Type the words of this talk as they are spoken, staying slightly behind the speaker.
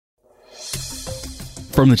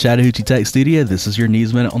From the Chattahoochee Tech Studio, this is your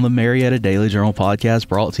News Minute on the Marietta Daily Journal podcast,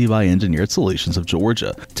 brought to you by Engineered Solutions of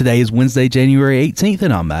Georgia. Today is Wednesday, January 18th,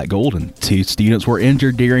 and I'm Matt Golden. 2 students were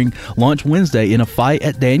injured during lunch Wednesday in a fight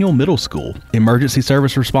at Daniel Middle School. Emergency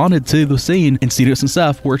service responded to the scene, and students and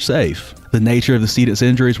staff were safe. The nature of the students'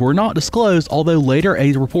 injuries were not disclosed, although later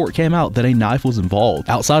a report came out that a knife was involved.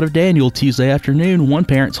 Outside of Daniel, Tuesday afternoon, one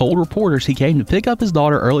parent told reporters he came to pick up his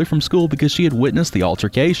daughter early from school because she had witnessed the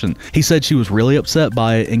altercation. He said she was really upset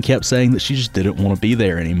by it and kept saying that she just didn't want to be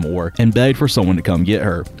there anymore and begged for someone to come get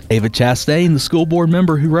her. Ava Chastain, the school board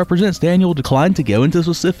member who represents Daniel, declined to go into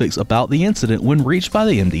specifics about the incident when reached by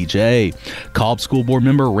the MDJ. Cobb school board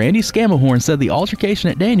member Randy Scamahorn said the altercation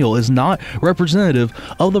at Daniel is not representative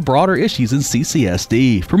of the broader issues in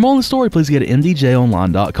CCSD. For more on the story, please go to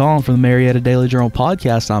mdjonline.com. For the Marietta Daily Journal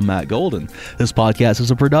podcast, I'm Matt Golden. This podcast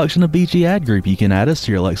is a production of BG Ad Group. You can add us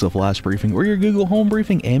to your Alexa Flash Briefing or your Google Home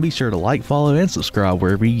Briefing, and be sure to like, follow, and subscribe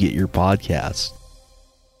wherever you get your podcasts.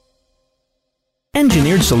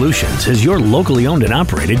 Engineered Solutions is your locally owned and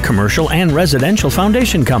operated commercial and residential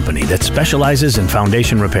foundation company that specializes in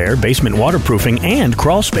foundation repair, basement waterproofing, and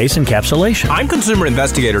crawl space encapsulation. I'm Consumer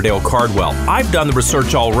Investigator Dale Cardwell. I've done the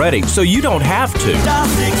research already, so you don't have to. Dial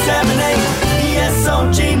 678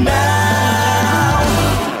 ESOG Matt.